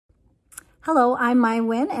Hello, I'm Mai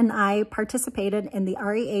Huynh, and I participated in the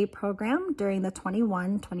REA program during the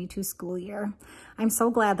 21-22 school year. I'm so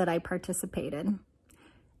glad that I participated.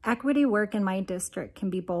 Equity work in my district can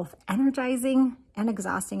be both energizing and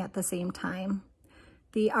exhausting at the same time.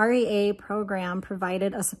 The REA program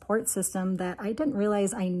provided a support system that I didn't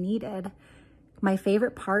realize I needed. My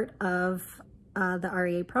favorite part of the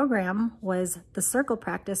REA program was the circle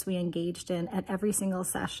practice we engaged in at every single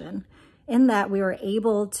session. In that we were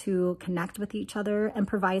able to connect with each other and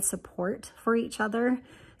provide support for each other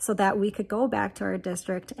so that we could go back to our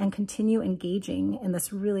district and continue engaging in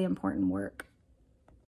this really important work.